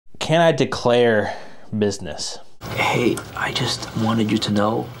can I declare business? Hey, I just wanted you to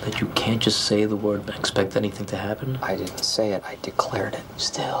know that you can't just say the word and expect anything to happen. I didn't say it, I declared it.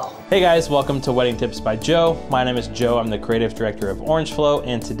 Still. Hey guys, welcome to Wedding Tips by Joe. My name is Joe, I'm the creative director of Orange Flow,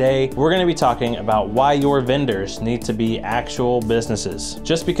 and today we're gonna be talking about why your vendors need to be actual businesses.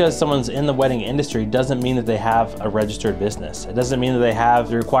 Just because someone's in the wedding industry doesn't mean that they have a registered business. It doesn't mean that they have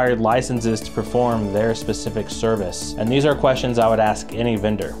the required licenses to perform their specific service. And these are questions I would ask any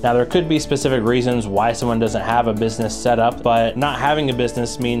vendor. Now, there could be specific reasons why someone doesn't have a business set up, but not having a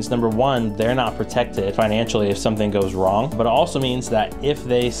business means, number one, they're not protected financially if something goes wrong, but it also means that if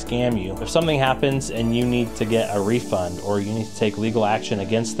they scam you, if something happens and you need to get a refund or you need to take legal action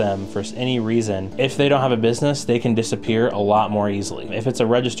against them for any reason, if they don't have a business, they can disappear a lot more easily. If it's a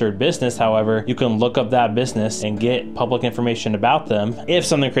registered business, however, you can look up that business and get public information about them if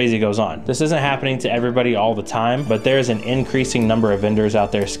something crazy goes on. This isn't happening to everybody all the time, but there's an increasing number of vendors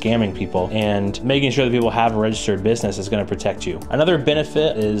out there scamming people, and making sure that people have a registered business is going to protect you. Another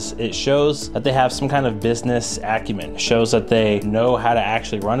benefit is it shows that they have some kind of business acumen. It shows that they know how to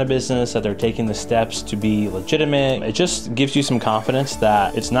actually run a business, that they're taking the steps to be legitimate. It just gives you some confidence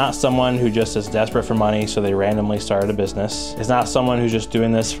that it's not someone who just is desperate for money so they randomly started a business. It's not someone who's just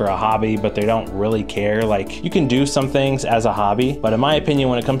doing this for a hobby but they don't really care. Like, you can do some things as a hobby, but in my opinion,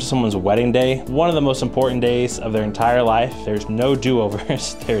 when it comes to someone's wedding day, one of the most important days of their entire life, there's no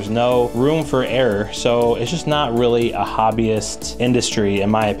do-overs, there's no room for error, so it's just not really a hobbyist industry, in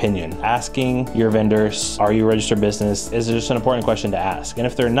my opinion. Asking your vendors, are you a registered business, is just an important question to ask. And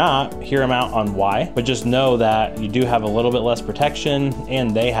if they're not, hear them out on why, but just know that you do have a little bit less protection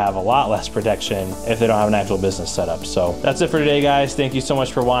and they have a lot less protection if they don't have an actual business set up. So that's it for today, guys. Thank you so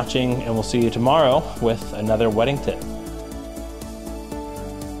much for watching, and we'll see you tomorrow with another wedding tip.